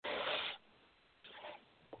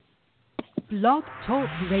Blog Talk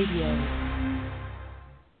Radio.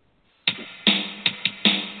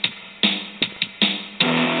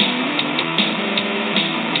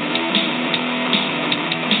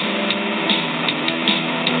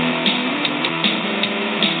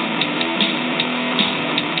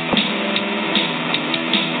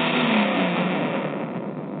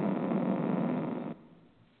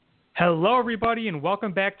 Hello, everybody, and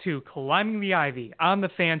welcome back to Climbing the Ivy on the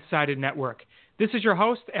Fan-Sided Network. This is your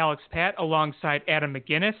host, Alex Pat, alongside Adam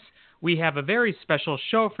McGinnis. We have a very special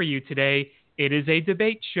show for you today. It is a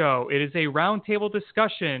debate show. It is a roundtable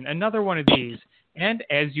discussion, another one of these. And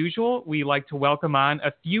as usual, we like to welcome on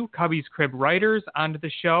a few Cubbies Crib writers onto the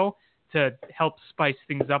show to help spice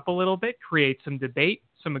things up a little bit, create some debate,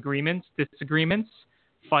 some agreements, disagreements,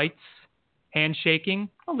 fights, handshaking,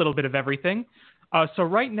 a little bit of everything. So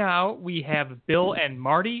right now we have Bill and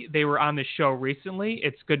Marty. They were on the show recently.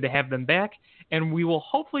 It's good to have them back. And we will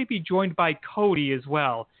hopefully be joined by Cody as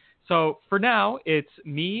well. So for now, it's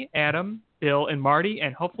me, Adam, Bill, and Marty,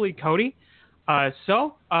 and hopefully Cody.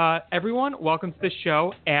 Everyone, welcome to the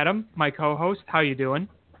show. Adam, my co-host, how you doing?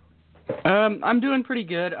 I'm doing pretty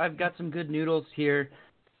good. I've got some good noodles here.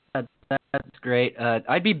 That's great.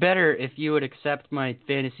 I'd be better if you would accept my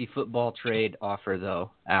fantasy football trade offer,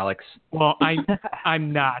 though, Alex. Well,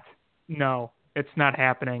 I'm not. No, it's not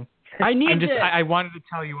happening. I wanted to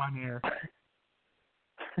tell you on air.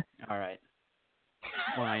 All right.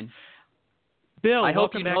 Fine. Bill, I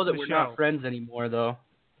hope you know that we're not friends anymore, though.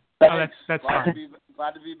 Oh, that's fine.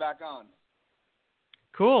 Glad to be back on.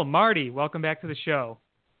 Cool. Marty, welcome back to the show.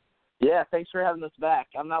 Yeah, thanks for having us back.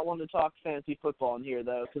 I'm not one to talk fantasy football in here,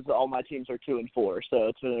 though, because all my teams are 2-4, so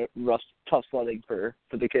it's been a tough sledding for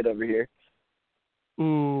the kid over here.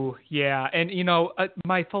 Ooh, yeah. And,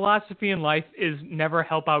 my philosophy in life is never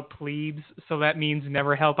help out plebes, so that means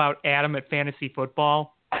never help out Adam at fantasy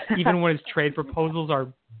football, even when his trade proposals are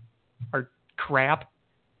crap.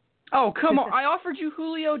 Oh, come on. I offered you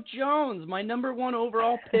Julio Jones, my number 1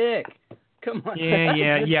 overall pick. Come on.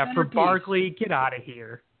 Yeah. For Barkley, get out of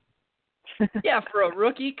here. Yeah, for a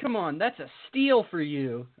rookie? Come on, that's a steal for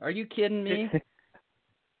you. Are you kidding me?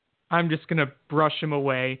 I'm just going to brush him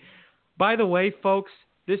away. By the way, folks,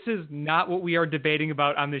 this is not what we are debating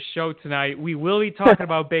about on this show tonight. We will be talking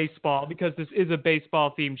about baseball because this is a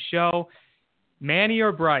baseball-themed show. Manny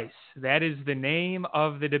or Bryce, that is the name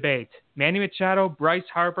of the debate. Manny Machado, Bryce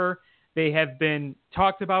Harper, they have been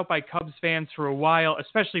talked about by Cubs fans for a while,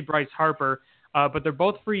 especially Bryce Harper, but they're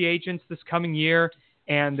both free agents this coming year.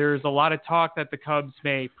 And there's a lot of talk that the Cubs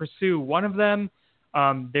may pursue one of them.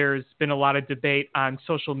 There's been a lot of debate on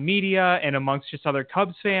social media and amongst just other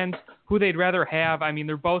Cubs fans who they'd rather have. I mean,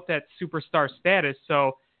 they're both at superstar status,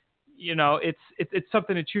 so it's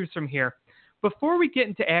something to choose from here. Before we get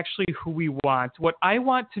into actually who we want, what I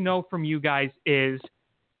want to know from you guys is,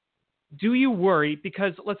 do you worry?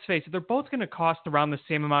 Because let's face it, they're both going to cost around the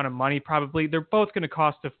same amount of money. Probably they're both going to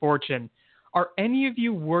cost a fortune. Are any of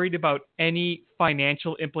you worried about any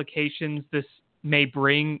financial implications this may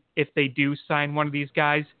bring if they do sign one of these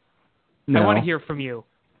guys? No. I want to hear from you.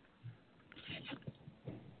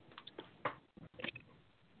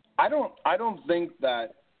 I don't think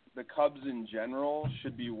that the Cubs in general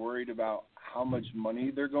should be worried about how much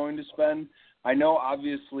money they're going to spend. I know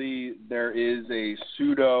obviously there is a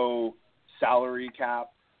pseudo salary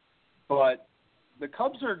cap, but the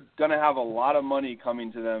Cubs are going to have a lot of money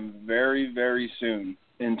coming to them very, very soon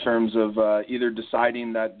in terms of either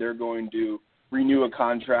deciding that they're going to renew a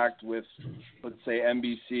contract with, let's say,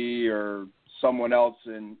 NBC or someone else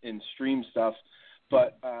in stream stuff.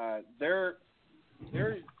 But there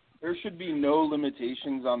should be no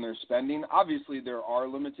limitations on their spending. Obviously, there are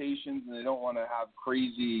limitations, and they don't want to have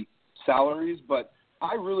crazy salaries, but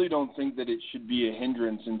I really don't think that it should be a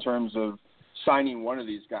hindrance in terms of signing one of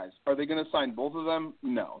these guys. Are they going to sign both of them?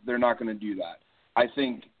 No, they're not going to do that. I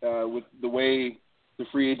think with the way the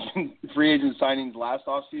free agent signings last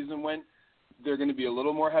offseason went, they're going to be a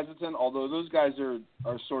little more hesitant, although those guys are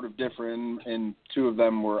sort of different, and two of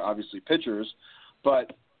them were obviously pitchers.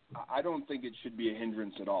 But I don't think it should be a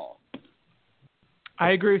hindrance at all.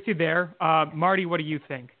 I agree with you there. Marty, what do you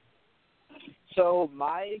think? So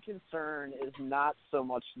my concern is not so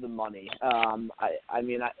much the money.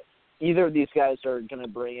 Either of these guys are going to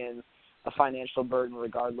bring in a financial burden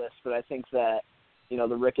regardless, but I think that,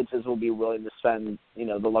 the Ricketts will be willing to spend,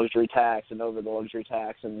 the luxury tax and over the luxury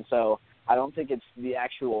tax. And so I don't think it's the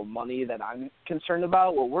actual money that I'm concerned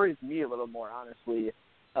about. What worries me a little more, honestly,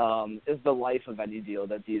 is the life of any deal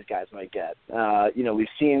that these guys might get. We've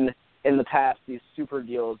seen in the past these super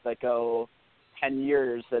deals that go 10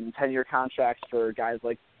 years and 10-year contracts for guys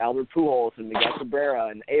like Albert Pujols and Miguel Cabrera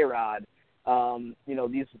and A-Rod.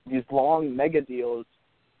 These long mega deals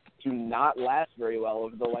do not last very well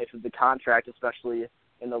over the life of the contract, especially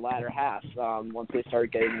in the latter half, once they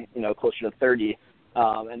start getting, closer to 30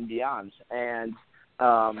 and beyond. And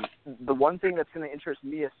the one thing that's going to interest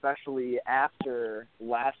me, especially after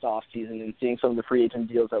last offseason and seeing some of the free agent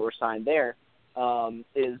deals that were signed there,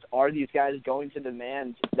 is are these guys going to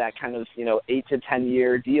demand that kind of, 8 to 10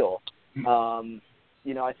 year deal?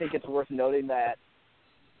 I think it's worth noting that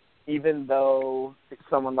even though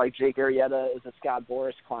someone like Jake Arrieta is a Scott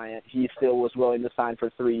Boras client, he still was willing to sign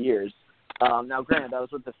for 3 years. Now, granted, that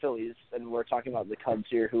was with the Phillies, and we're talking about the Cubs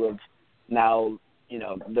here who have now,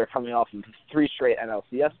 they're coming off of 3 straight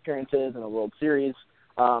NLCS appearances and a World Series.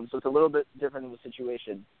 So it's a little bit different of a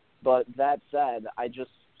situation. But that said, I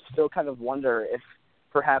just still kind of wonder if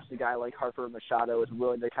perhaps a guy like Harper or Machado is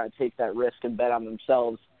willing to kind of take that risk and bet on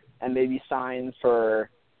themselves and maybe sign for,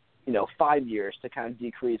 5 years to kind of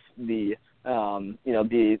decrease the,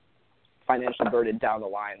 the financial burden down the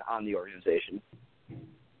line on the organization.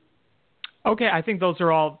 Okay, I think those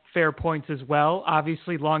are all fair points as well.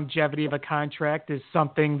 Obviously, longevity of a contract is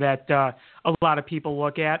something that a lot of people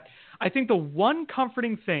look at. I think the one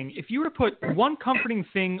comforting thing, if you were to put one comforting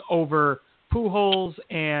thing over Pujols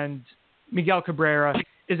and Miguel Cabrera,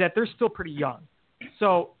 is that they're still pretty young.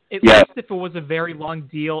 So at least if it was a very long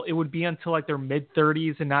deal, it would be until like their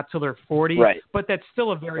mid-30s and not till they're 40. Right. But that's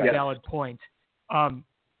still a very valid point.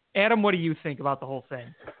 Adam, what do you think about the whole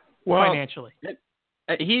thing financially?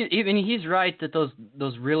 He's right that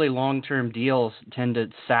those really long-term deals tend to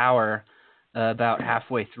sour about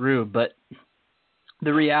halfway through, but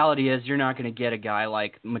the reality is you're not going to get a guy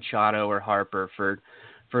like Machado or Harper for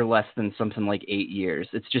less than something like 8 years.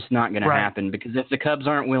 It's just not going to happen, because if the Cubs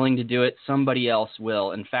aren't willing to do it, somebody else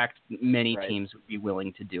will. In fact, many teams would be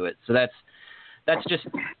willing to do it. So that's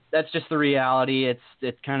just the reality. It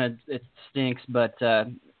stinks, but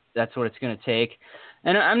that's what it's going to take.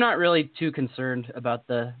 And I'm not really too concerned about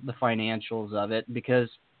the financials of it, because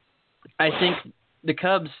I think the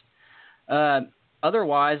Cubs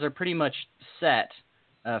otherwise are pretty much set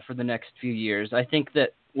for the next few years. I think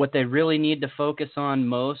that what they really need to focus on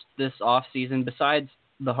most this offseason, besides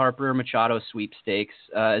the Harper Machado sweepstakes,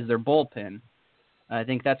 is their bullpen. I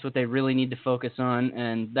think that's what they really need to focus on,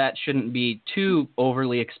 and that shouldn't be too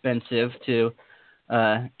overly expensive to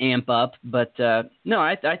amp up. But no,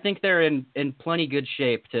 I think they're in plenty good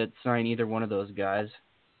shape to sign either one of those guys.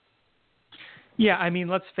 Yeah, I mean,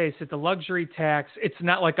 let's face it, the luxury tax, it's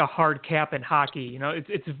not like a hard cap in hockey.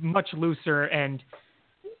 It's much looser, and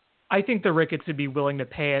I think the Ricketts would be willing to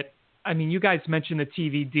pay it. I mean, you guys mentioned the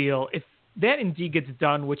TV deal. If that indeed gets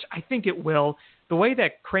done, which I think it will, the way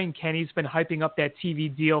that Crane Kenny's been hyping up that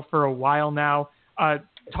TV deal for a while now,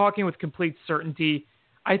 talking with complete certainty,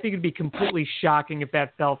 I think it'd be completely shocking if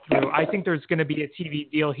that fell through. I think there's going to be a TV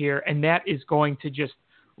deal here, and that is going to just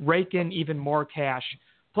rake in even more cash,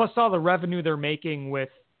 plus all the revenue they're making with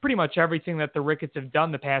pretty much everything that the Ricketts have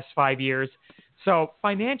done the past 5 years. So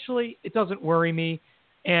financially, it doesn't worry me.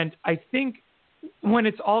 And I think when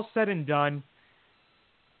it's all said and done,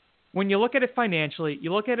 when you look at it financially,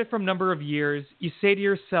 you look at it from number of years, you say to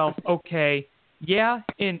yourself, okay, yeah,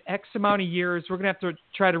 in X amount of years, we're going to have to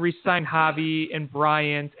try to re-sign Javi and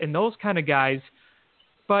Bryant and those kind of guys.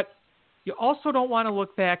 But you also don't want to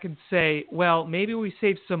look back and say, well, maybe we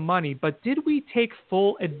saved some money, but did we take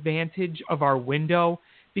full advantage of our window?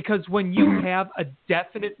 Because when you have a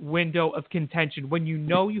definite window of contention, when you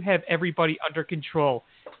know you have everybody under control,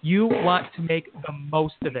 you want to make the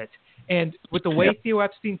most of it. And with the way Theo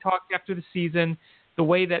Epstein talked after the season, the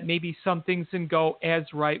way that maybe some things didn't go as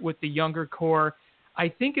right with the younger core, I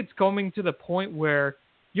think it's going to the point where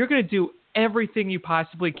you're going to do everything you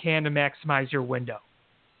possibly can to maximize your window.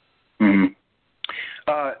 Mm-hmm.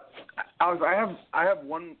 I have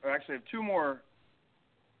two more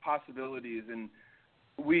possibilities, and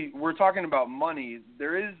we're talking about money.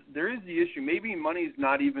 There is the issue. Maybe money's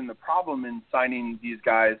not even the problem in signing these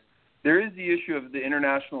guys. There is the issue of the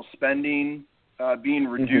international spending being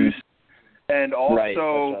reduced, and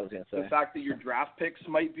also the fact that your draft picks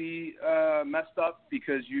might be messed up,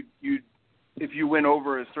 because if you went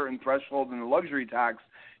over a certain threshold in the luxury tax,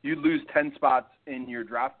 you'd lose 10 spots in your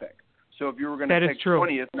draft pick. So if you were going to pick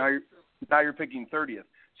 20th, now you're picking 30th.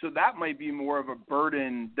 So that might be more of a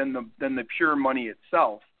burden than the pure money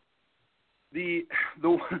itself. The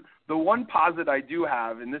one posit I do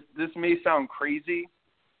have, and this may sound crazy,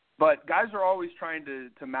 but guys are always trying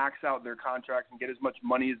to max out their contracts and get as much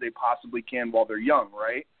money as they possibly can while they're young,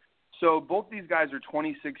 right? So both these guys are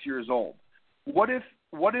 26 years old. What if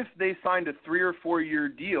they signed a 3 or 4 year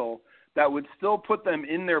deal, that would still put them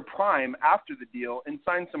in their prime after the deal and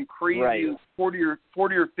sign some crazy $40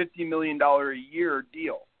 or $50 million a year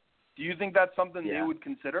deal. Do you think that's something they would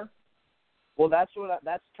consider? Well, that's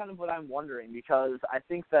kind of what I'm wondering, because I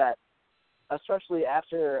think that, especially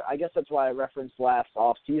after, I guess that's why I referenced last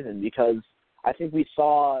offseason, because I think we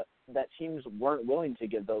saw that teams weren't willing to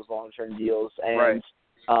give those long-term deals. And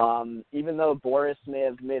even though Boris may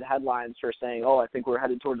have made headlines for saying, I think we're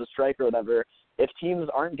headed towards a strike or whatever, if teams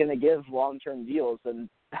aren't going to give long-term deals, then,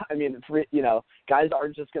 I mean, guys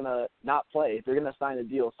aren't just going to not play. They're going to sign a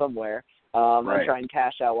deal somewhere and try and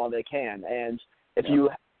cash out while they can. And if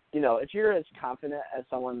if you're as confident as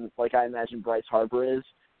someone like I imagine Bryce Harper is,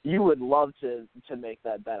 you would love to make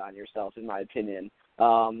that bet on yourself, in my opinion.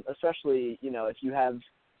 Especially, if you have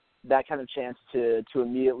that kind of chance to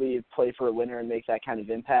immediately play for a winner and make that kind of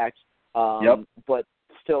impact, but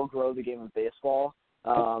still grow the game of baseball.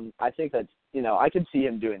 I think that, I could see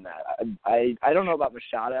him doing that. I don't know about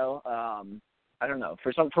Machado. I don't know.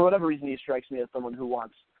 For whatever reason, he strikes me as someone who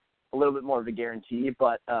wants a little bit more of a guarantee.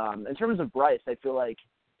 But in terms of Bryce, I feel like,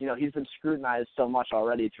 he's been scrutinized so much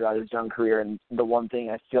already throughout his young career, and the one thing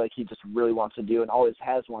I feel like he just really wants to do and always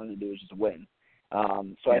has wanted to do is just win.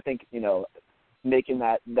 So I think, making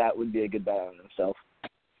that would be a good bet on himself.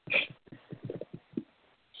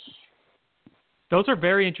 Those are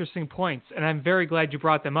very interesting points, and I'm very glad you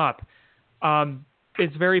brought them up.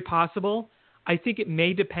 It's very possible. I think it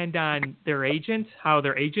may depend on their agent, how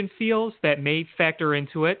their agent feels. That may factor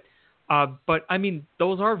into it. But, I mean,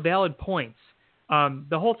 those are valid points.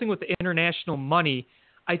 The whole thing with the international money,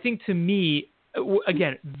 I think to me,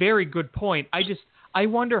 again, very good point. I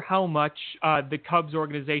wonder how much the Cubs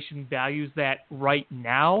organization values that right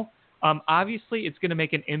now. Obviously, it's going to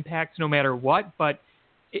make an impact no matter what, but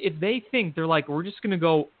if they think they're like, we're just going to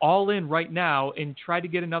go all in right now and try to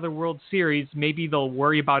get another World Series, maybe they'll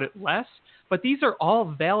worry about it less. But these are all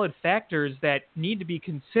valid factors that need to be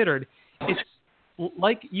considered. It's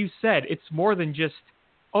like you said, it's more than just,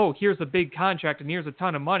 here's a big contract and here's a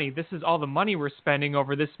ton of money. This is all the money we're spending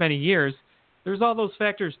over this many years. There's all those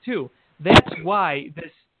factors too. That's why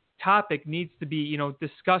this topic needs to be,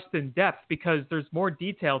 discussed in depth, because there's more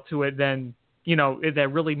detail to it than, that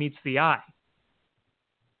really meets the eye.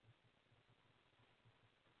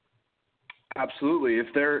 Absolutely. If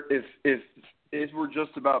it were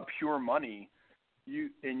just about pure money, you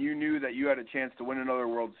knew that you had a chance to win another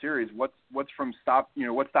World Series, what's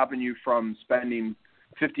stopping you from spending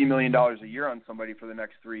 $50 million a year on somebody for the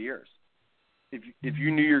next 3 years? If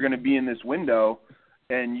you knew you're going to be in this window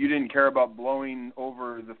and you didn't care about blowing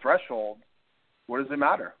over the threshold, what does it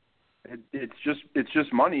matter? It's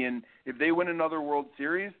just money, and if they win another World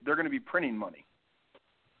Series, they're going to be printing money.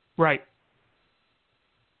 Right.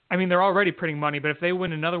 I mean, they're already printing money, but if they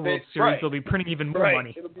win another World Series, they'll be printing even more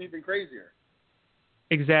money. It'll be even crazier.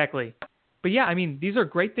 Exactly. But yeah, I mean, these are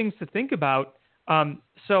great things to think about.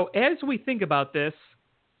 So as we think about this,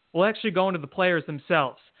 we'll actually go into the players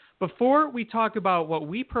themselves. Before we talk about what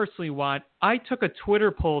we personally want, I took a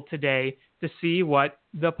Twitter poll today to see what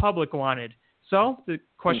the public wanted. So the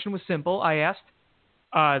question was simple. I asked,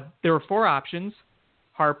 there were 4 options: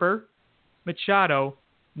 Harper, Machado,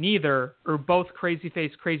 neither, or both crazy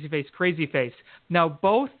face, crazy face, crazy face. Now,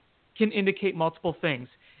 both can indicate multiple things.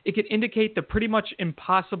 It could indicate the pretty much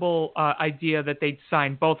impossible idea that they'd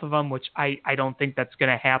sign both of them, which I don't think that's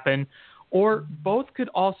going to happen. Or both could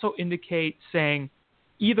also indicate saying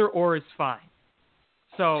either or is fine.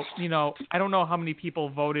 So, I don't know how many people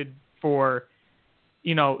voted for,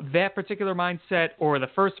 that particular mindset or the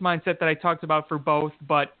first mindset that I talked about for both,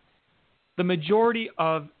 but the majority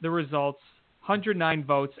of the results, 109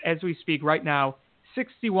 votes as we speak right now,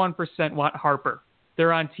 61% want Harper.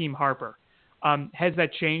 They're on Team Harper. Has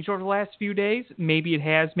that changed over the last few days? Maybe it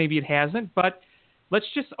has, maybe it hasn't, but let's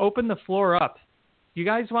just open the floor up. You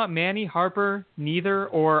guys want Manny, Harper, neither,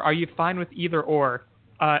 or are you fine with either or?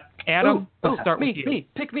 Adam, let's start with you.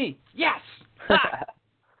 Pick me. Yes!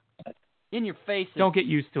 In your face. Don't get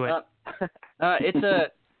used to it.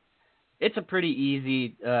 It's a pretty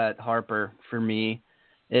easy Harper for me.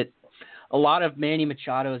 A lot of Manny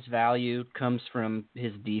Machado's value comes from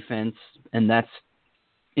his defense, and that's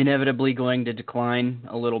inevitably going to decline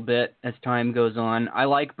a little bit as time goes on. I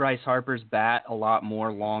like Bryce Harper's bat a lot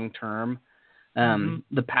more long term.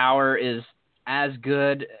 The power is as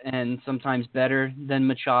good and sometimes better than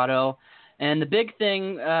Machado. And the big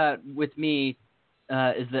thing with me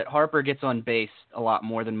is that Harper gets on base a lot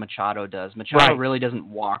more than Machado does. Machado really doesn't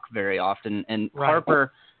walk very often, and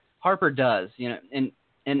Harper does.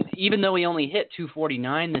 And even though he only hit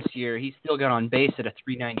 249 this year, he still got on base at a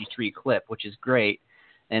 393 clip, which is great.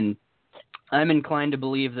 And I'm inclined to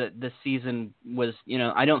believe that this season was,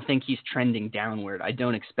 I don't think he's trending downward. I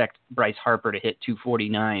don't expect Bryce Harper to hit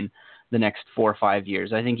 249 the next 4 or 5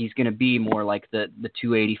 years. I think he's going to be more like the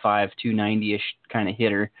 285, 290-ish kind of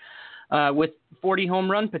hitter with 40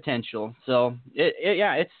 home run potential. So,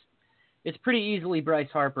 it's pretty easily Bryce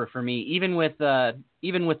Harper for me, even with the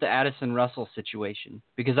Addison Russell situation,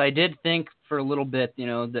 because I did think for a little bit,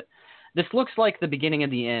 that this looks like the beginning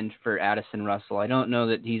of the end for Addison Russell. I don't know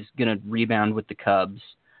that he's going to rebound with the Cubs.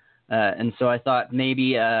 And so I thought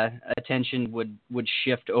maybe attention would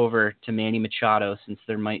shift over to Manny Machado, since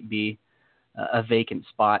there might be a vacant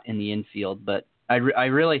spot in the infield. But I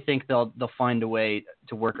really think they'll find a way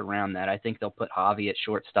to work around that. I think they'll put Javi at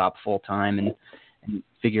shortstop full time and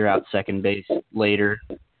figure out second base later.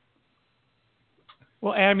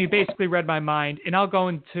 Well, Adam, you basically read my mind, and I'll go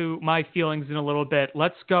into my feelings in a little bit.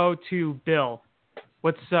 Let's go to Bill.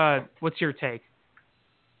 What's your take?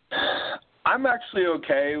 I'm actually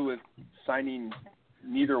okay with signing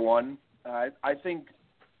neither one. I think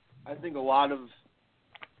a lot of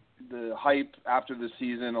the hype after the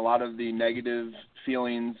season, a lot of the negative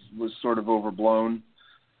feelings was sort of overblown.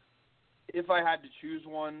 If I had to choose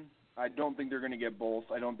one, I don't think they're going to get both.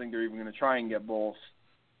 I don't think they're even going to try and get both.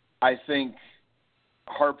 I think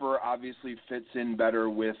Harper obviously fits in better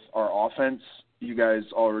with our offense. You guys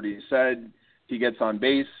already said he gets on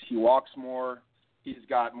base, he walks more, he's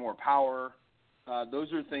got more power.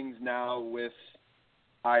 Those are things now with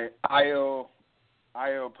Io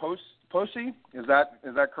Posi. Is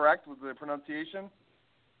that correct with the pronunciation?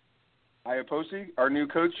 Io Posi, our new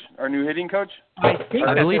coach, our new hitting coach. I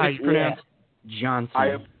believe it's pronounced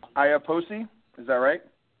Johnson. Io Posi, is that right?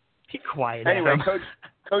 Be quiet. Anyway, Adam.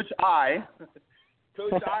 Coach I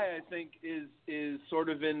think is sort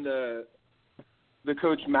of in the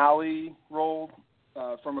Coach Malley role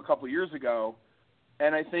from a couple years ago,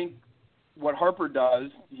 and I think what Harper does,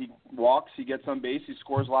 he walks, he gets on base, he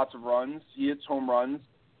scores lots of runs, he hits home runs.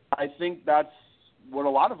 I think that's what a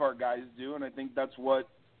lot of our guys do, and I think that's what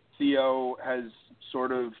Theo has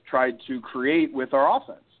sort of tried to create with our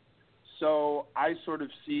offense. So I sort of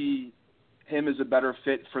see him as a better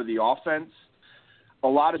fit for the offense. A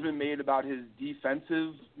lot has been made about his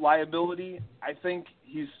defensive liability. I think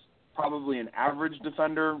he's probably an average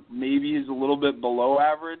defender. Maybe he's a little bit below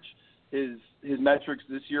average. His metrics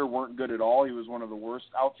this year weren't good at all. He was one of the worst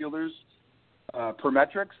outfielders per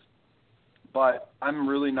metrics. But I'm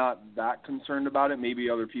really not that concerned about it. Maybe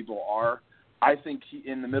other people are. I think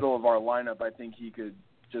in the middle of our lineup, I think he could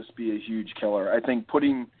just be a huge killer. I think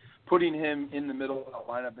putting him in the middle of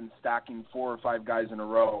the lineup and stacking 4 or 5 guys in a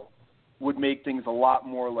row would make things a lot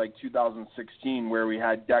more like 2016, where we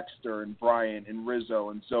had Dexter and Bryant and Rizzo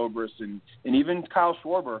and Zobrist and even Kyle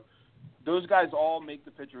Schwarber. Those guys all make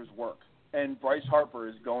the pitchers work, and Bryce Harper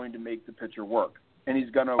is going to make the pitcher work, and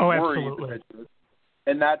he's going to worry the pitcher.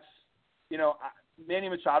 And that's, Manny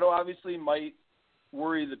Machado obviously might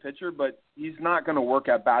worry the pitcher, but he's not going to work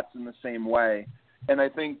at bats in the same way. And I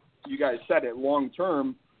think you guys said it, long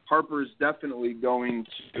term, Harper's definitely going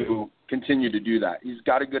to continue to do that. He's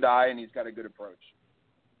got a good eye and he's got a good approach.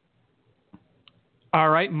 All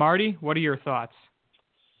right, Marty, what are your thoughts?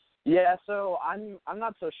 Yeah, so I'm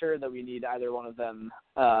not so sure that we need either one of them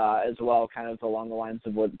as well, kind of along the lines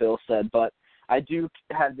of what Bill said, but I do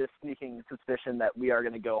have this sneaking suspicion that we are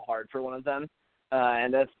going to go hard for one of them.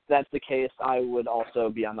 And if that's the case, I would also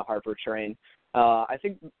be on the Harper train. I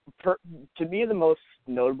think, to me, the most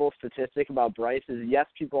notable statistic about Bryce is, yes,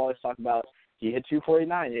 people always talk about he hit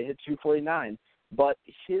 249, but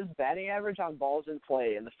his batting average on balls in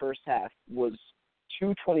play in the first half was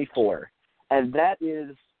 224, and that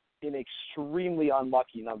is an extremely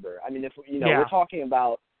unlucky number. I mean, if we're talking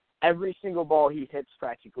about every single ball he hits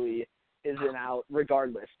practically is an out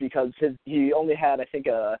regardless, because he only had, I think,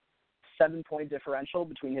 a 7-point differential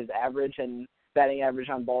between his average and batting average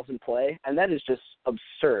on balls in play, and that is just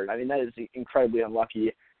absurd. I mean, that is incredibly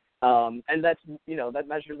unlucky. And that's, that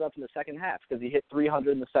measures up in the second half, because he hit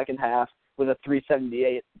 300 in the second half with a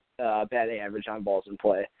 378 batting average on balls in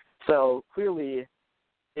play. So clearly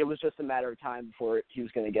it was just a matter of time before he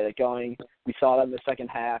was going to get it going. We saw that in the second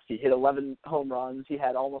half. He hit 11 home runs. He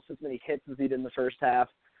had almost as many hits as he did in the first half.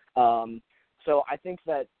 So I think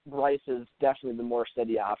that Bryce is definitely the more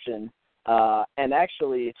steady option. And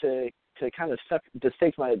actually, to kind of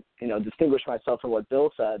distinguish myself from what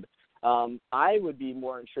Bill said, I would be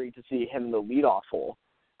more intrigued to see him in the leadoff hole.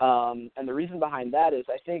 And the reason behind that is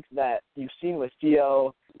I think that you've seen with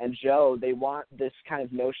Theo and Joe, they want this kind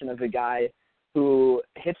of notion of a guy who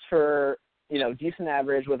hits for, decent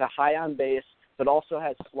average with a high on base, but also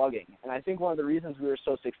has slugging. And I think one of the reasons we were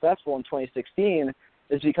so successful in 2016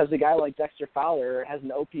 is because a guy like Dexter Fowler has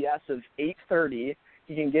an OPS of 830.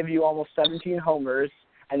 He can give you almost 17 homers,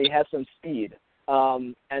 and he has some speed.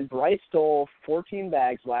 And Bryce stole 14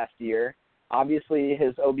 bags last year. Obviously,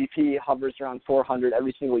 his OBP hovers around 400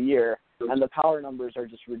 every single year, and the power numbers are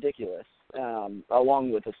just ridiculous,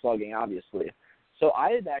 along with the slugging, obviously. So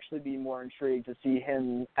I'd actually be more intrigued to see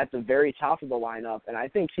him at the very top of the lineup, and I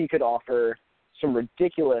think he could offer some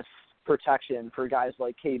ridiculous protection for guys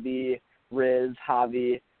like KB, Riz,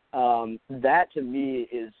 Javi. That, to me,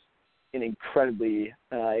 is an incredibly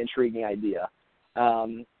intriguing idea.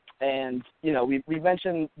 And, you know, we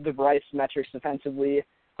mentioned the Bryce metrics defensively.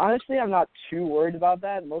 Honestly, I'm not too worried about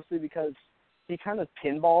that, mostly because he kind of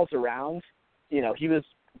pinballs around. You know, he was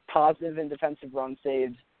positive in defensive runs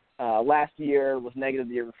saved last year, was negative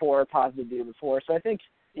the year before, positive the year before. So I think,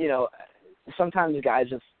 you know, sometimes guys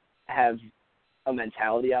just have a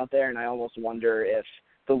mentality out there, and I almost wonder if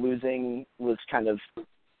the losing was kind of,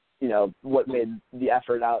 you know, what made the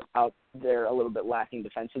effort out there a little bit lacking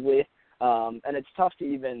defensively. And it's tough to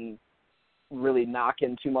even really knock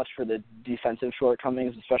him too much for the defensive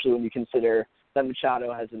shortcomings, especially when you consider that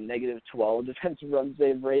Machado has a negative 12 defensive run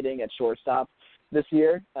save rating at shortstop this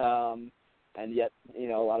year. And yet, you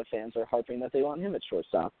know, a lot of fans are harping that they want him at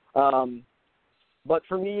shortstop. But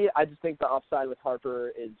for me, I just think the upside with Harper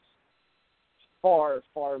is far,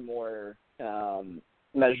 far more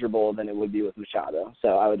measurable than it would be with Machado.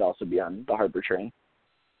 So I would also be on the Harper train.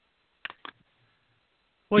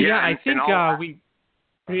 Well, yeah, I think we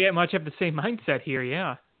pretty much have the same mindset here,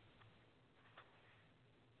 yeah.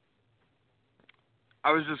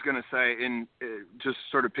 I was just going to say, just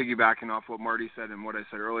sort of piggybacking off what Marty said and what I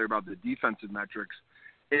said earlier about the defensive metrics,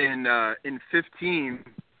 in 15,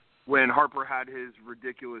 when Harper had his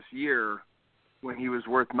ridiculous year, when he was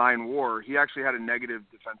worth 9 WAR, he actually had a negative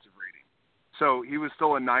defensive rating. So he was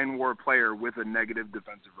still a 9 WAR player with a negative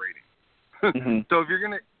defensive rating. Mm-hmm. So if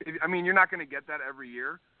you're not going to get that every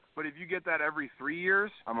year, but if you get that every 3 years,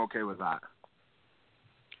 I'm okay with that.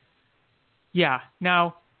 Yeah.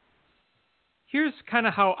 Now, here's kind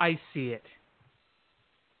of how I see it.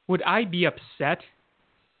 Would I be upset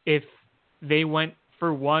if they went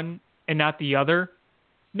for one and not the other?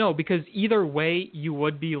 No, because either way, you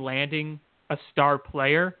would be landing a star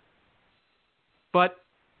player. But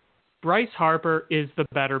Bryce Harper is the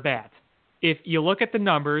better bat. If you look at the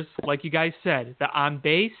numbers, like you guys said, the on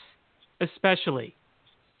base especially,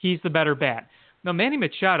 he's the better bat. Now, Manny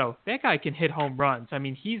Machado, that guy can hit home runs. I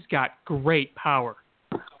mean, he's got great power.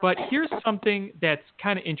 But here's something that's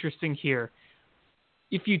kind of interesting here.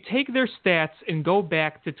 If you take their stats and go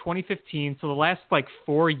back to 2015, so the last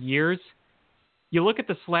 4 years, you look at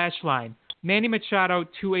the slash line. Manny Machado,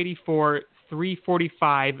 284,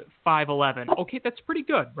 345, 511. Okay, that's pretty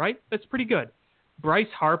good, right? That's pretty good. Bryce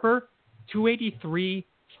Harper, 283,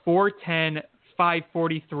 410,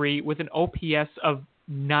 543 with an OPS of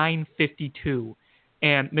 952.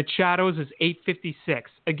 And Machado's is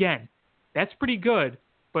 856. Again, that's pretty good,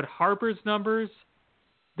 but Harper's numbers,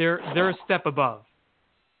 they're a step above.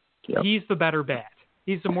 Yep. He's the better bat.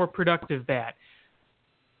 He's the more productive bat.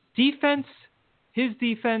 Defense, his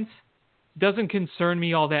defense doesn't concern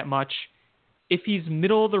me all that much. If he's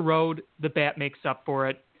middle of the road, the bat makes up for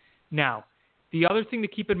it. Now, the other thing to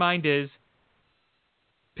keep in mind is,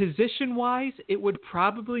 position-wise, it would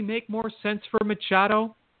probably make more sense for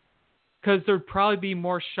Machado because there'd probably be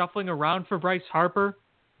more shuffling around for Bryce Harper.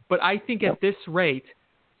 But I think at this rate,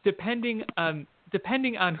 depending on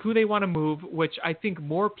who they want to move, which I think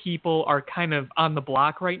more people are kind of on the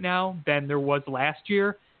block right now than there was last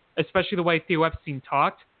year, especially the way Theo Epstein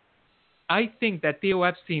talked, I think that Theo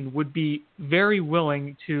Epstein would be very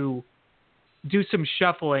willing to do some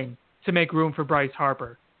shuffling to make room for Bryce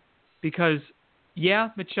Harper. Because, yeah,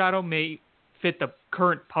 Machado may fit the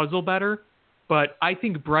current puzzle better, but I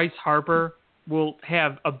think Bryce Harper will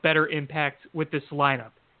have a better impact with this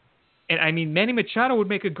lineup. And, I mean, Manny Machado would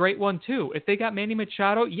make a great one, too. If they got Manny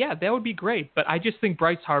Machado, yeah, that would be great. But I just think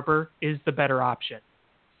Bryce Harper is the better option.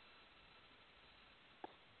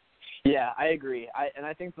 Yeah, I agree.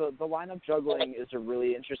 I think the lineup juggling is a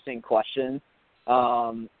really interesting question.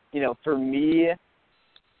 For me,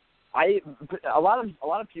 a lot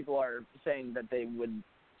of people are saying that they would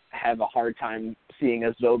have a hard time seeing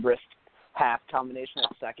a Zobrist half combination at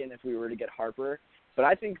second if we were to get Harper. But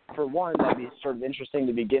I think, for one, that'd be sort of interesting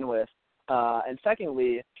to begin with. And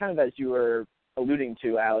secondly, kind of as you were alluding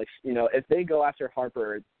to, Alex, if they go after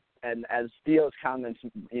Harper, and as Theo's comments,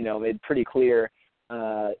 made pretty clear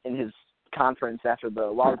in his conference after the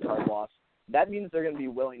wildcard loss, that means they're going to be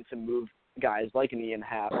willing to move guys like an Ian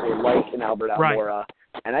Happ or like an Albert Almora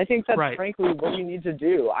And I think that's right. frankly what we need to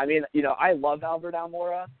do. I mean, I love Albert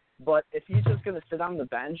Almora, but if he's just going to sit on the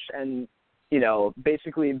bench and,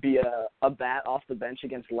 basically be a bat off the bench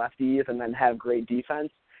against lefties and then have great defense,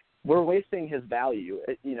 we're wasting his value.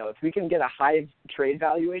 If we can get a high trade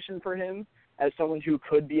valuation for him as someone who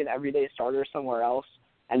could be an everyday starter somewhere else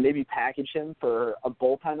and maybe package him for a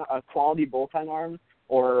quality bullpen arm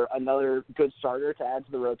or another good starter to add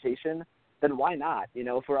to the rotation, then why not?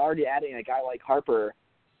 If we're already adding a guy like Harper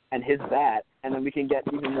and his bat, and then we can get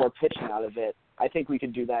even more pitching out of it, I think we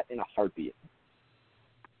could do that in a heartbeat.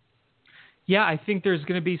 Yeah, I think there's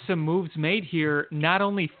going to be some moves made here, not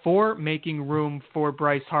only for making room for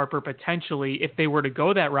Bryce Harper potentially if they were to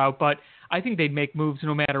go that route, but I think they'd make moves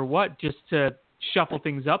no matter what just to shuffle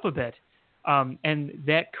things up a bit. And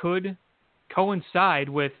that could coincide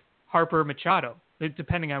with Harper Machado,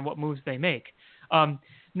 depending on what moves they make.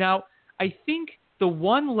 Now, I think the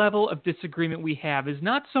one level of disagreement we have is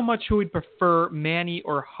not so much who would prefer Manny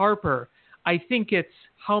or Harper. I think it's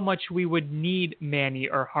how much we would need Manny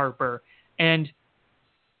or Harper. And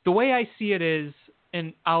the way I see it is,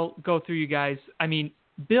 and I'll go through you guys, I mean,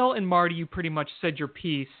 Bill and Marty, you pretty much said your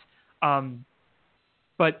piece.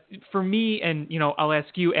 But for me, and, I'll ask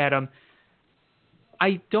you, Adam,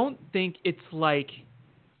 I don't think it's like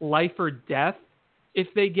life or death if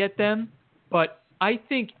they get them, but I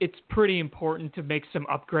think it's pretty important to make some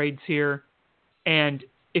upgrades here. And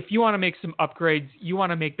if you want to make some upgrades, you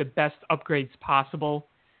want to make the best upgrades possible.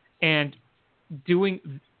 And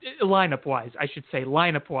lineup-wise,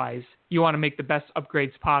 you want to make the best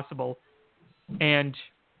upgrades possible. And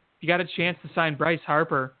if you got a chance to sign Bryce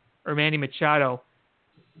Harper or Manny Machado,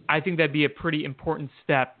 I think that'd be a pretty important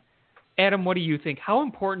step. Adam, what do you think? How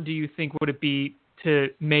important do you think would it be to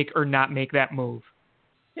make or not make that move?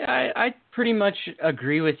 Yeah, I pretty much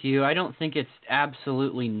agree with you. I don't think it's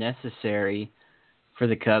absolutely necessary for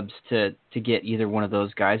the Cubs to get either one of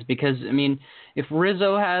those guys because, I mean, if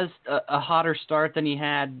Rizzo has a hotter start than he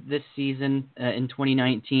had this season in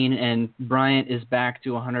 2019 and Bryant is back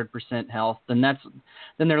to 100% health, then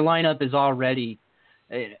their lineup is already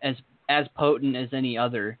as potent as any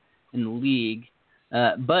other in the league.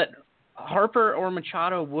 But Harper or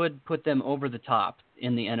Machado would put them over the top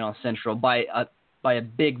in the NL Central by a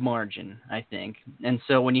big margin, I think. And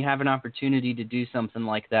so when you have an opportunity to do something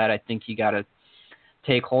like that, I think you got to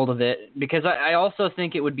take hold of it because I also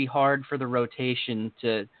think it would be hard for the rotation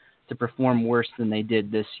to perform worse than they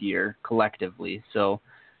did this year collectively. So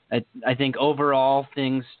I think overall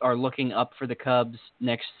things are looking up for the Cubs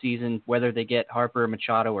next season, whether they get Harper or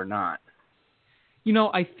Machado or not.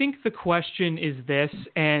 I think the question is this,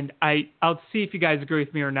 and I'll see if you guys agree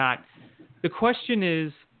with me or not. The question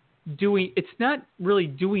is, it's not really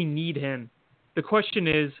do we need him? The question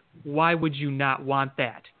is, why would you not want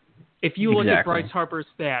that? If you look at Bryce Harper's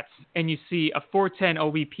stats and you see a 410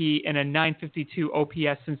 OBP and a 952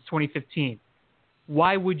 OPS since 2015,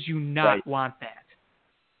 why would you not want that?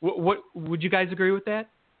 What would you guys agree with that?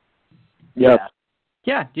 Yeah.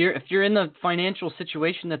 Yeah, if you're in the financial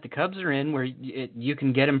situation that the Cubs are in where you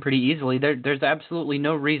can get him pretty easily, there's absolutely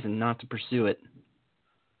no reason not to pursue it.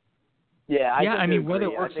 Yeah, I mean, whether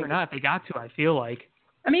it works or not, they got to, I feel like.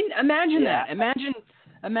 I mean, imagine that.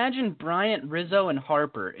 Imagine Bryant, Rizzo, and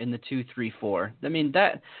Harper in the 2-3-4. I mean,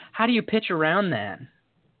 how do you pitch around that?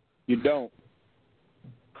 You don't.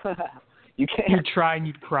 You can't. You'd try and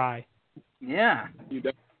you'd cry. Yeah. You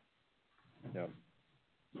don't. No.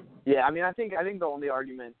 Yeah, I mean, I think the only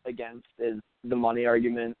argument against is the money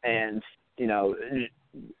argument, and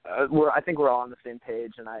I think we're all on the same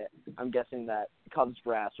page, and I'm guessing that Cubs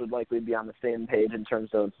brass would likely be on the same page in terms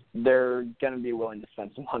of they're going to be willing to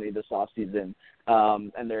spend some money this offseason,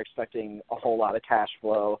 and they're expecting a whole lot of cash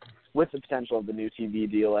flow with the potential of the new TV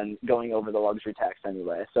deal and going over the luxury tax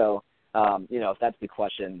anyway. So, if that's the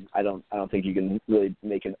question, I don't think you can really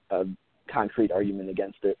make a concrete argument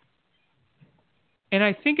against it. And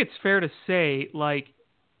I think it's fair to say,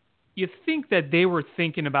 you think that they were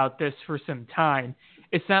thinking about this for some time.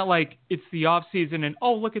 It's not like it's the offseason and,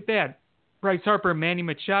 oh, look at that. Bryce Harper and Manny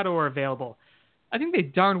Machado are available. I think they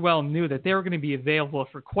darn well knew that they were going to be available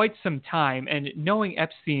for quite some time. And knowing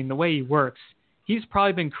Epstein, the way he works, he's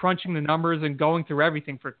probably been crunching the numbers and going through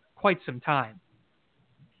everything for quite some time.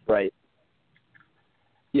 Right.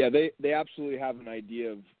 Yeah, they absolutely have an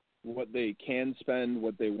idea of what they can spend,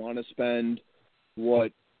 what they want to spend,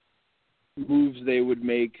 what moves they would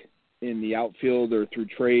make in the outfield or through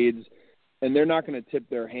trades, and they're not going to tip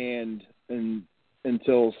their hand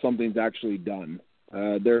until something's actually done.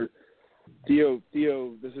 Theo,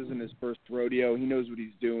 this isn't his first rodeo. He knows what he's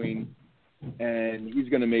doing, and he's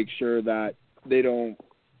going to make sure that they don't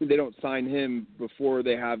they don't sign him before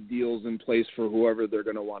they have deals in place for whoever they're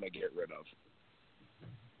going to want to get rid of.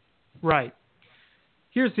 Right.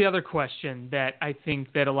 Here's the other question that I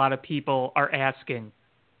think that a lot of people are asking.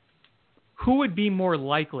 Who would be more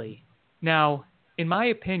likely? Now, in my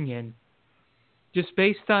opinion, just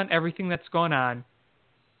based on everything that's gone on,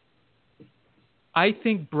 I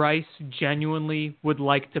think Bryce genuinely would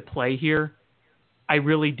like to play here. I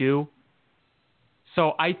really do.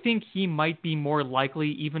 So I think he might be more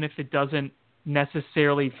likely, even if it doesn't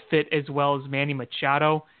necessarily fit as well as Manny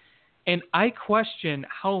Machado. And I question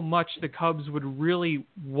how much the Cubs would really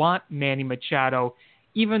want Manny Machado,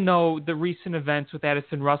 even though the recent events with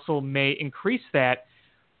Addison Russell may increase that.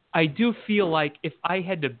 I do feel like if I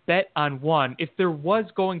had to bet on one, if there was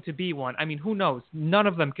going to be one, I mean, who knows? None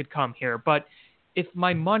of them could come here. But if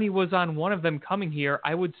my money was on one of them coming here,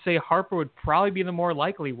 I would say Harper would probably be the more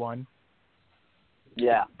likely one.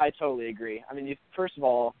 Yeah, I totally agree. I mean, first of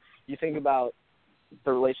all, you think about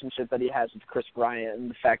the relationship that he has with Chris Bryant and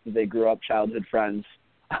the fact that they grew up childhood friends.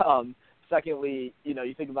 Secondly,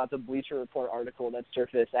 you think about the Bleacher Report article that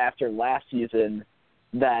surfaced after last season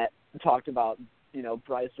that talked about,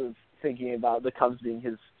 Bryce was thinking about the Cubs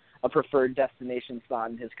being a preferred destination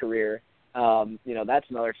spot in his career. That's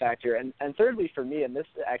another factor. And thirdly for me, and this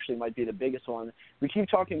actually might be the biggest one, we keep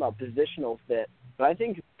talking about positional fit, but I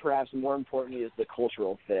think perhaps more importantly is the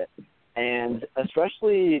cultural fit. And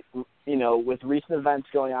especially, with recent events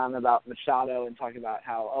going on about Machado and talking about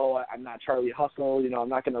how, I'm not Charlie Hustle, I'm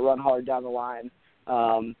not going to run hard down the line,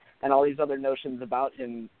 and all these other notions about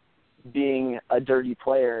him being a dirty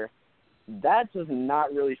player, that does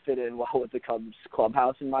not really fit in well with the Cubs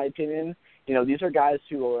clubhouse, in my opinion. These are guys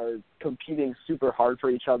who are competing super hard for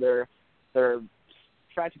each other. They're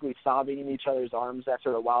practically sobbing in each other's arms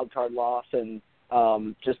after a wild card loss and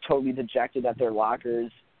just totally dejected at their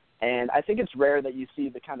lockers. And I think it's rare that you see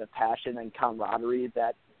the kind of passion and camaraderie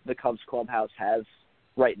that the Cubs clubhouse has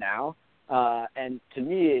right now. And to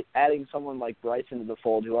me, adding someone like Bryce into the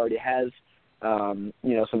fold, who already has,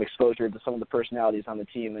 some exposure to some of the personalities on the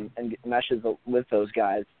team and meshes with those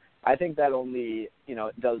guys, I think that only,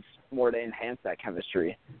 does more to enhance that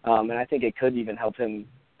chemistry. And I think it could even help him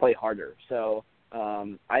play harder. So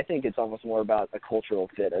I think it's almost more about a cultural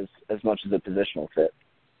fit as much as a positional fit.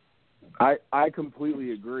 I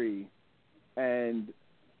completely agree. And,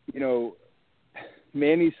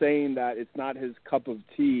 Manny saying that it's not his cup of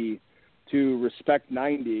tea to respect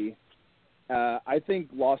 90, I think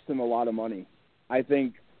lost him a lot of money. I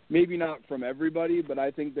think maybe not from everybody, but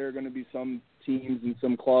I think there are going to be some teams and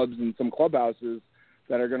some clubs and some clubhouses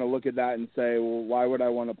that are going to look at that and say, well, why would I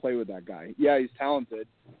want to play with that guy? Yeah, he's talented,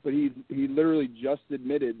 but he literally just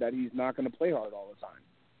admitted that he's not going to play hard all the time.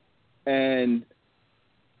 And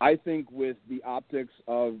I think with the optics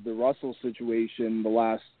of the Russell situation the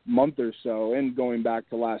last month or so, and going back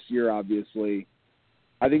to last year, obviously,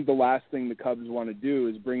 I think the last thing the Cubs want to do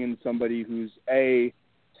is bring in somebody who's, A,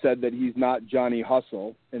 said that he's not Johnny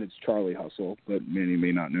Hustle, and it's Charlie Hustle, but Manny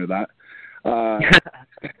may not know that.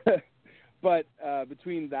 But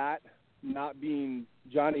between that, not being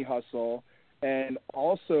Johnny Hustle, and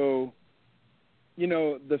also,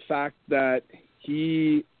 the fact that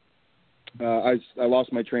he I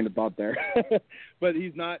lost my train of thought there, but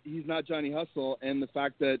he's not Johnny Hustle, and the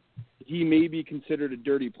fact that he may be considered a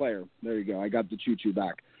dirty player. There you go. I got the choo-choo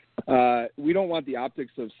back. We don't want the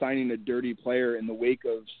optics of signing a dirty player in the wake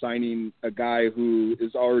of signing a guy who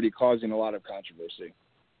is already causing a lot of controversy.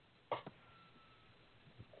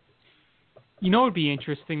 It would be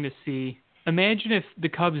interesting to see. Imagine if the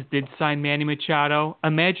Cubs did sign Manny Machado.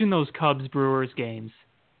 Imagine those Cubs-Brewers games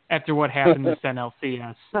after what happened this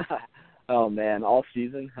NLCS. Oh, man, all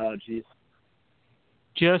season? Oh, jeez.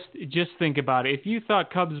 Just think about it. If you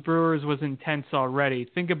thought Cubs-Brewers was intense already,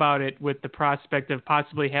 think about it with the prospect of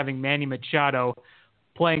possibly having Manny Machado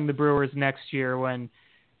playing the Brewers next year when,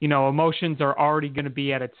 emotions are already going to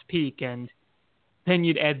be at its peak, and then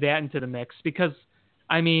you'd add that into the mix because,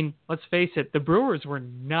 let's face it, the Brewers were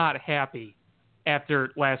not happy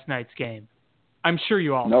after last night's game. I'm sure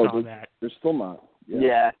you all saw that. They're still not.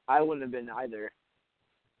 Yeah, I wouldn't have been either.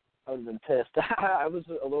 I would have been pissed. I was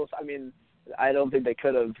a little. I don't think they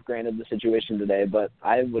could have granted the situation today, but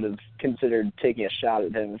I would have considered taking a shot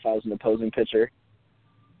at him if I was an opposing pitcher.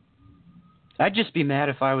 I'd just be mad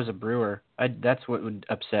if I was a Brewer. That's what would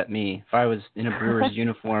upset me. If I was in a Brewers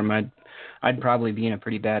uniform, I'd probably be in a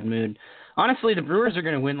pretty bad mood. Honestly, the Brewers are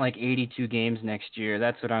going to win like 82 games next year.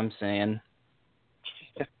 That's what I'm saying.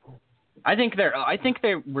 I think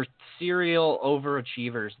they were serial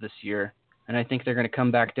overachievers this year, and I think they're going to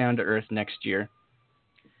come back down to earth next year.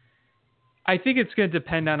 I think it's going to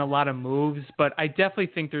depend on a lot of moves, but I definitely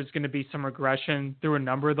think there's going to be some regression through a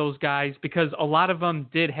number of those guys because a lot of them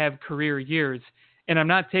did have career years. And I'm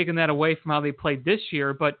not taking that away from how they played this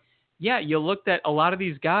year, but yeah, you looked at a lot of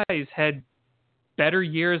these guys had better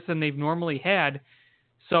years than they've normally had.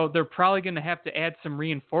 So they're probably going to have to add some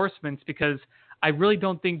reinforcements because I really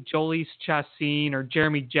don't think Jolice Chassin or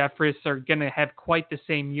Jeremy Jeffress are going to have quite the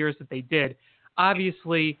same years that they did.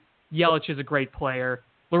 Obviously, Yelich is a great player.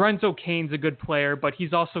 Lorenzo Cain's a good player, but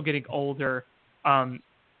he's also getting older.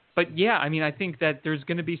 But yeah, I mean, I think that there's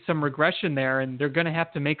going to be some regression there, and they're going to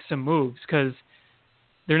have to make some moves because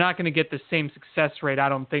they're not going to get the same success rate, I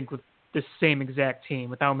don't think, with the same exact team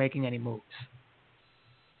without making any moves.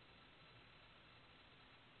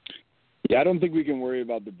 Yeah, I don't think we can worry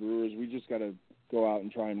about the Brewers. We just got to go out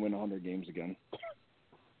and try and win 100 games again.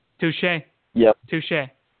 Touche. Yep. Touche.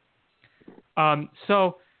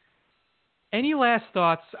 So, any last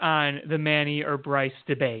thoughts on the Manny or Bryce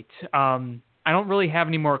debate? I don't really have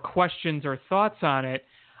any more questions or thoughts on it.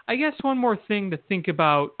 I guess one more thing to think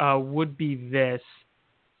about would be this.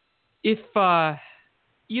 If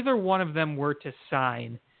either one of them were to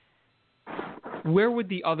sign, where would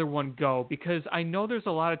the other one go? Because I know there's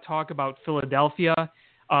a lot of talk about Philadelphia.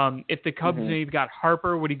 If the Cubs maybe got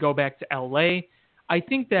Harper, would he go back to L.A.? I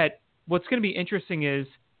think that what's going to be interesting is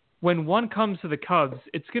when one comes to the Cubs,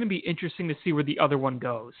 it's going to be interesting to see where the other one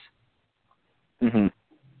goes.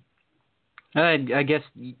 I guess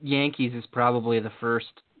Yankees is probably the first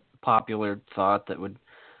popular thought that would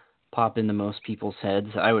pop into most people's heads,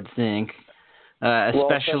 I would think.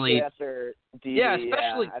 Especially after Didi,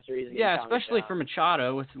 especially for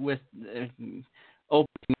Machado with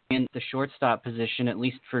opening in the shortstop position at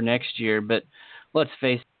least for next year. But let's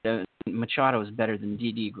face it, Machado is better than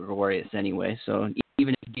Didi Gregorius anyway. So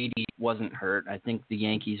even if Didi wasn't hurt, I think the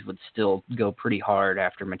Yankees would still go pretty hard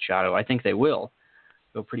after Machado. I think they will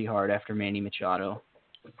go pretty hard after Manny Machado.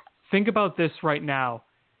 Think about this right now.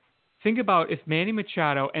 Think about if Manny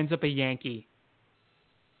Machado ends up a Yankee.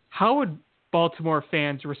 How would Baltimore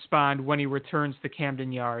fans respond when he returns to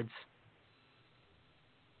Camden Yards?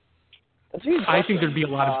 I think there'd be a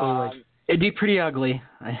lot of booing. It'd be pretty ugly.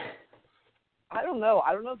 I don't know.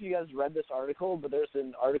 I don't know if you guys read this article, but there's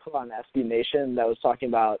an article on SB Nation that was talking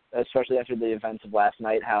about, especially after the events of last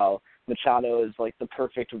night, how Machado is like the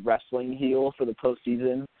perfect wrestling heel for the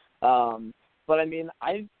postseason. But I mean,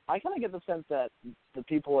 I kind of get the sense that the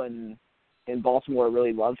people in Baltimore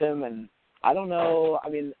really love him, and I don't know. I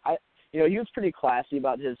mean, he was pretty classy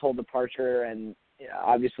about his whole departure, and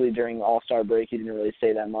obviously during All-Star break he didn't really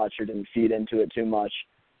say that much or didn't feed into it too much.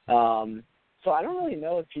 So I don't really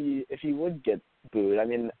know if he would get booed. I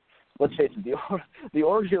mean, let's face it, the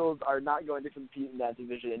Orioles are not going to compete in that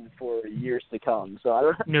division for years to come. So I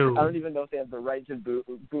don't even know if they have the right to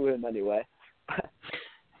boo him anyway.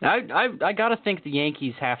 I gotta think the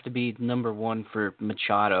Yankees have to be number one for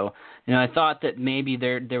Machado. I thought that maybe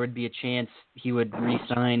there would be a chance he would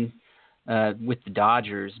re-sign with the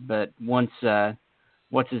Dodgers, but once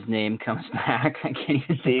what's his name comes back, I can't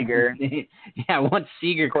even Seager. Yeah, once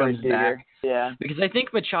Seager comes back. Yeah. Because I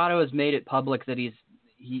think Machado has made it public that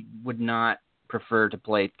he would not prefer to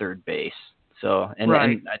play third base. So and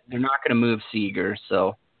they're not going to move Seager,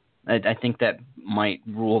 so I think that might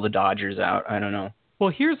rule the Dodgers out. I don't know.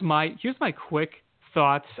 Well, here's my quick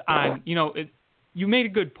thoughts on, you made a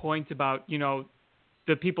good point about,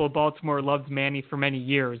 the people of Baltimore loved Manny for many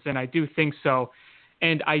years, and I do think so.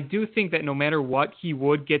 And I do think that no matter what, he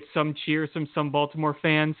would get some cheers from some Baltimore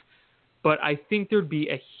fans. But I think there'd be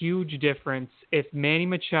a huge difference if Manny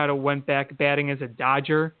Machado went back batting as a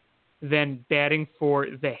Dodger than batting for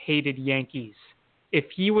the hated Yankees. If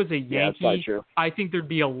he was a Yankee, I think there'd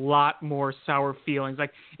be a lot more sour feelings.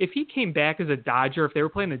 Like, if he came back as a Dodger, if they were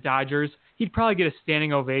playing the Dodgers, he'd probably get a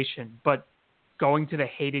standing ovation. But going to the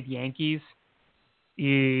hated Yankees,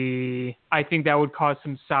 I think that would cause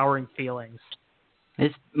some souring feelings.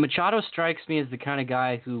 Machado strikes me as the kind of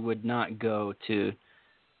guy who would not go to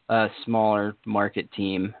a smaller market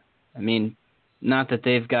team. I mean, not that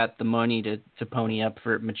they've got the money to pony up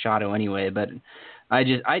for Machado anyway, but I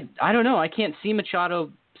don't know. I can't see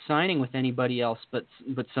Machado signing with anybody else but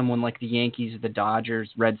someone like the Yankees, the Dodgers,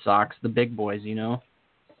 Red Sox, the big boys, And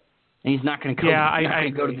he's not going to go. I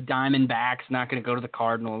go to the Diamondbacks. Not going to go to the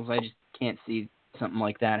Cardinals. I just can't see something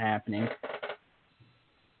like that happening.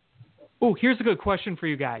 Oh, here's a good question for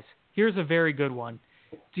you guys. Here's a very good one.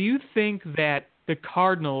 Do you think that the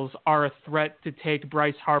Cardinals are a threat to take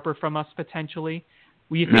Bryce Harper from us potentially?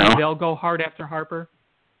 Will you think they'll go hard after Harper?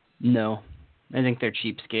 No. I think they're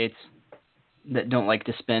cheapskates that don't like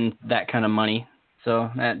to spend that kind of money.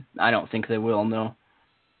 So I don't think they will, no.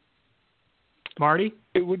 Marty,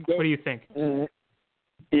 It would go. what do you think? Mm-hmm.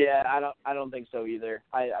 Yeah, I don't think so either.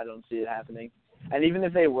 I don't see it happening. And even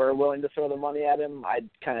if they were willing to throw the money at him, I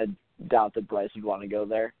kind of doubt that Bryce would want to go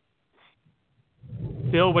there.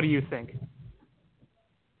 Bill, what do you think?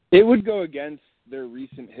 It would go against their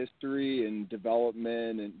recent history and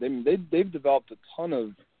development, and they've developed a ton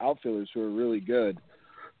of outfielders who are really good.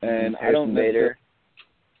 And I don't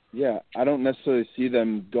necessarily see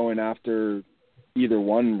them going after either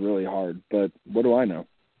one really hard. But what do I know?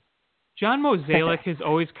 John Mozeliak has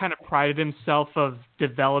always kind of prided himself of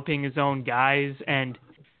developing his own guys, and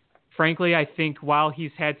frankly, I think while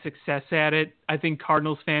he's had success at it, I think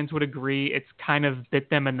Cardinals fans would agree it's kind of bit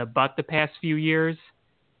them in the butt the past few years.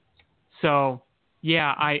 So,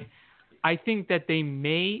 yeah, I think that they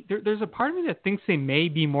may there's a part of me that thinks they may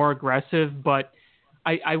be more aggressive, but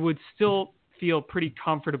I would still feel pretty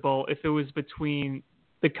comfortable if it was between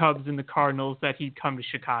the Cubs and the Cardinals that he'd come to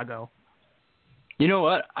Chicago. You know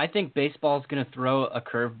what? I think baseball's going to throw a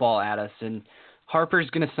curveball at us, and Harper's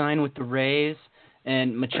going to sign with the Rays,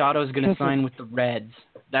 and Machado's going to sign with the Reds.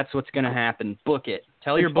 That's what's going to happen. Book it.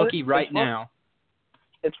 Tell your bookie right now.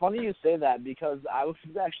 It's funny you say that because I was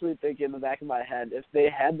actually thinking in the back of my head, if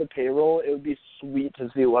they had the payroll, it would be sweet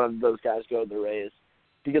to see one of those guys go to the Rays.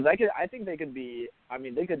 Because I think they could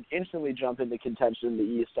they could instantly jump into contention in the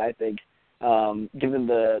East, I think, given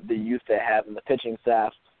the youth they have and the pitching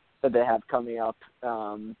staff that they have coming up,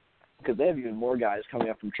 because they have even more guys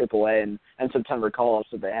coming up from AAA and September call-ups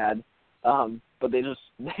that they had. But they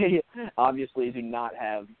obviously do not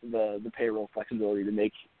have the payroll flexibility to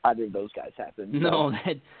make either of those guys happen. No,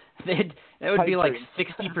 that would be like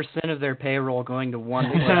 60% of their payroll going to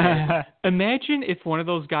one player. Imagine if one of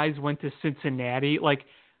those guys went to Cincinnati. Like,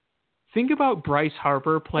 think about Bryce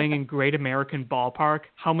Harper playing in Great American Ballpark.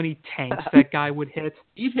 How many tanks that guy would hit?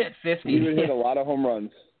 He'd hit 50. He would hit a lot of home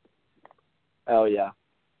runs. Oh, yeah.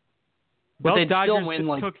 Well, But the Dodgers still win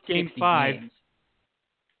like took Game 60 5. games.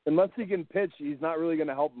 Unless he can pitch, he's not really going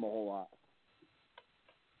to help him a whole lot.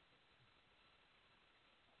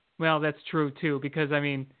 Well, that's true, too, because, I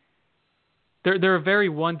mean, they're a very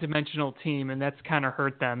one-dimensional team, and that's kind of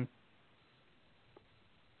hurt them.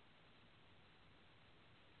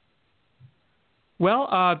 Well,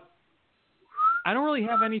 I don't really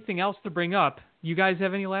have anything else to bring up. You guys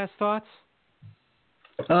have any last thoughts?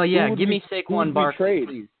 Oh, yeah. Give me Saquon Barkley,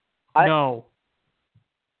 please. No.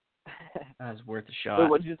 That was worth a shot. Wait,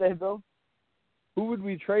 what did you say, Bill? Who would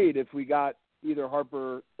we trade if we got either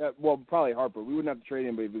Harper? Probably Harper. We wouldn't have to trade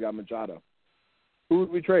anybody if we got Machado. Who would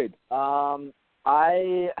we trade? Well,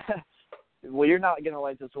 you're not going to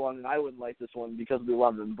like this one, and I wouldn't like this one because we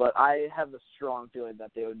love him, but I have a strong feeling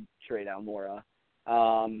that they would trade Almora.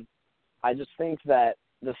 I just think that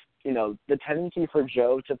the tendency for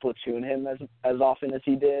Joe to platoon him as often as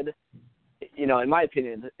he did, in my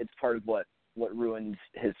opinion, it's part of what ruined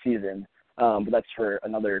his season. But that's for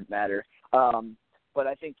another matter. But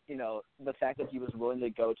I think, the fact that he was willing to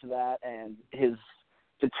go to that and his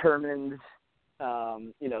determined,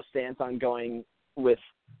 stance on going with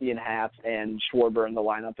Ian Happ and Schwarber in the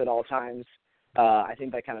lineup at all times, I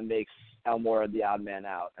think that kind of makes Almora the odd man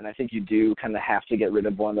out. And I think you do kind of have to get rid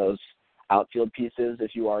of one of those outfield pieces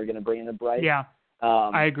if you are going to bring in a Bryce. Yeah,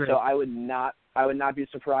 I agree. So I would not be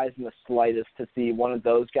surprised in the slightest to see one of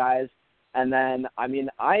those guys. And then,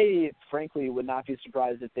 I frankly would not be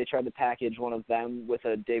surprised if they tried to package one of them with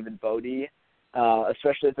a David Bodie,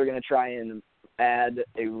 especially if they're going to try and add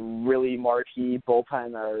a really marquee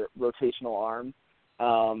bullpen or rotational arm.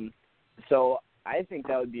 So I think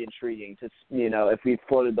that would be intriguing to, if we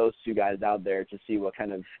floated those two guys out there to see what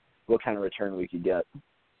kind of return we could get.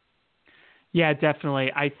 Yeah,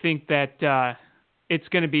 definitely. I think that it's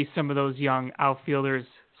going to be some of those young outfielders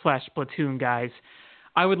 / platoon guys.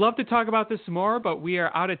 I would love to talk about this more, but we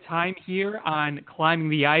are out of time here on Climbing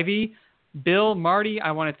the Ivy. Bill, Marty,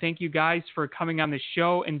 I want to thank you guys for coming on the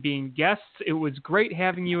show and being guests. It was great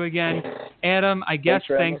having you again. Adam, I guess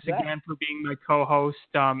thanks again for being my co-host.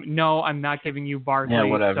 No, I'm not giving you Barkley,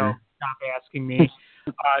 so stop asking me.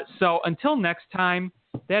 So until next time,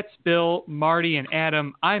 that's Bill, Marty, and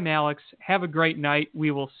Adam. I'm Alex. Have a great night.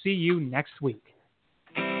 We will see you next week.